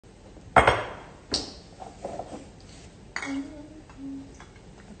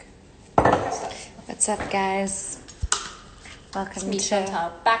What's up, guys? Welcome to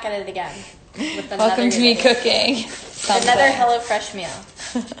Chantel, back at it again. With welcome to me cooking. Another HelloFresh meal.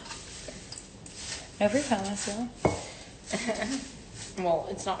 No free promise, really. Well,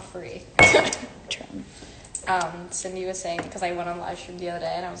 it's not free. True. Cindy was saying, because I went on live stream the other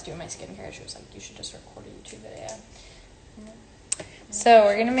day and I was doing my skincare, she was like, you should just record a YouTube video. So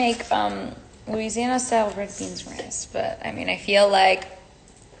we're gonna make Louisiana style red beans and rice, but I mean, I feel like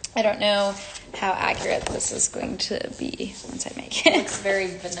I don't know how accurate this is going to be once I make it. It looks very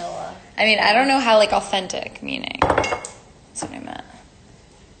vanilla. I mean, I don't know how like authentic, meaning that's what I meant.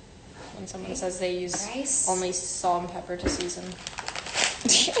 When someone says they use rice? only salt and pepper to season. I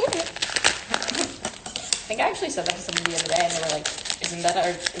think I actually said that to someone the other day and they were like, isn't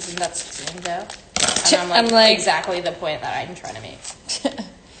that seasoning dough? And I'm like exactly the point that I'm trying to make.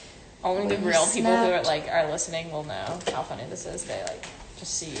 Only the real people who are listening will know how funny this is. They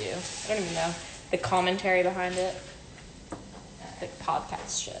just see you. I don't even know the commentary behind it. The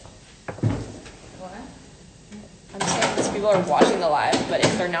podcast shit. What? I'm saying these people are watching the live, but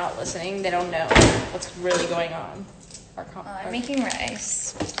if they're not listening, they don't know what's really going on. I'm making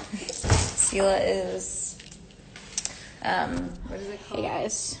rice. Seela is what is it called? Hey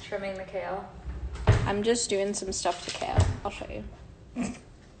guys, Trimming the kale. I'm just doing some stuff to kale. I'll show you.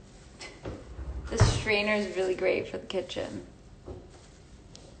 This strainer is really great for the kitchen.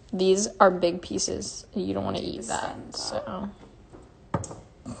 These are big pieces. You don't want to eat that, so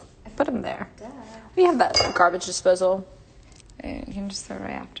I put them there. Duh. We have that garbage disposal. You can just throw it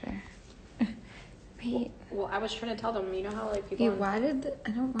right after. Wait. Well, I was trying to tell them. You know how people. Wait, why did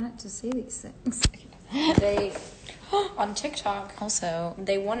I don't want it to say these things? They on TikTok Also,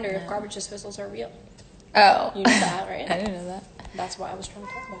 they wonder if garbage disposals are real. oh, You know that, right? I didn't know that. That's why I was trying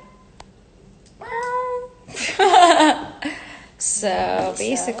to talk about it. So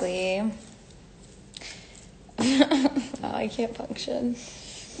basically, oh, I can't function.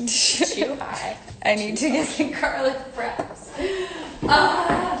 Too high. I need to get the garlic press.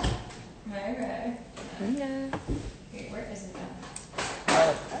 Okay. Yeah. Wait, where is it now?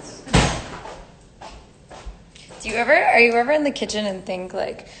 Garlic press. Are you ever in the kitchen and think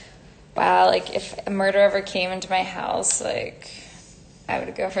like, wow, like if a murder ever came into my house, like I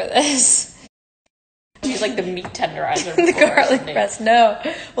would go for this. Use like the meat tenderizer. The garlic press, no.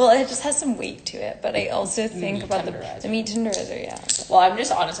 Well, it just has some weight to it, but I also think about the meat tenderizer, yeah. Well, I'm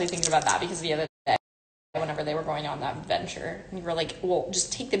just honestly thinking about that because the other day, whenever they were going on that venture, you were like, well,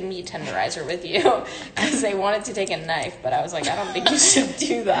 just take the meat tenderizer with you because they wanted to take a knife, but I was like, I don't think you should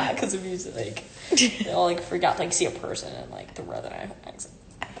do that because if you they'll freak out, see a person and throw the knife.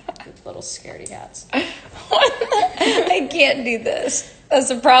 Little scaredy cats. I can't do this. That's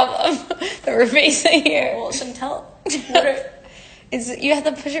the problem that we're facing here. Well, Chantel, you have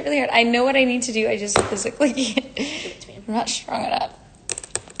to push it really hard. I know what I need to do. I just physically can't. Give it to me. I'm not strong enough.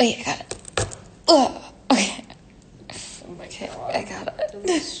 Oh, yeah, I got it. Ugh. Okay. Oh my Okay, God. I got it.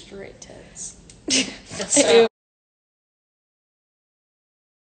 Those straight tits. So,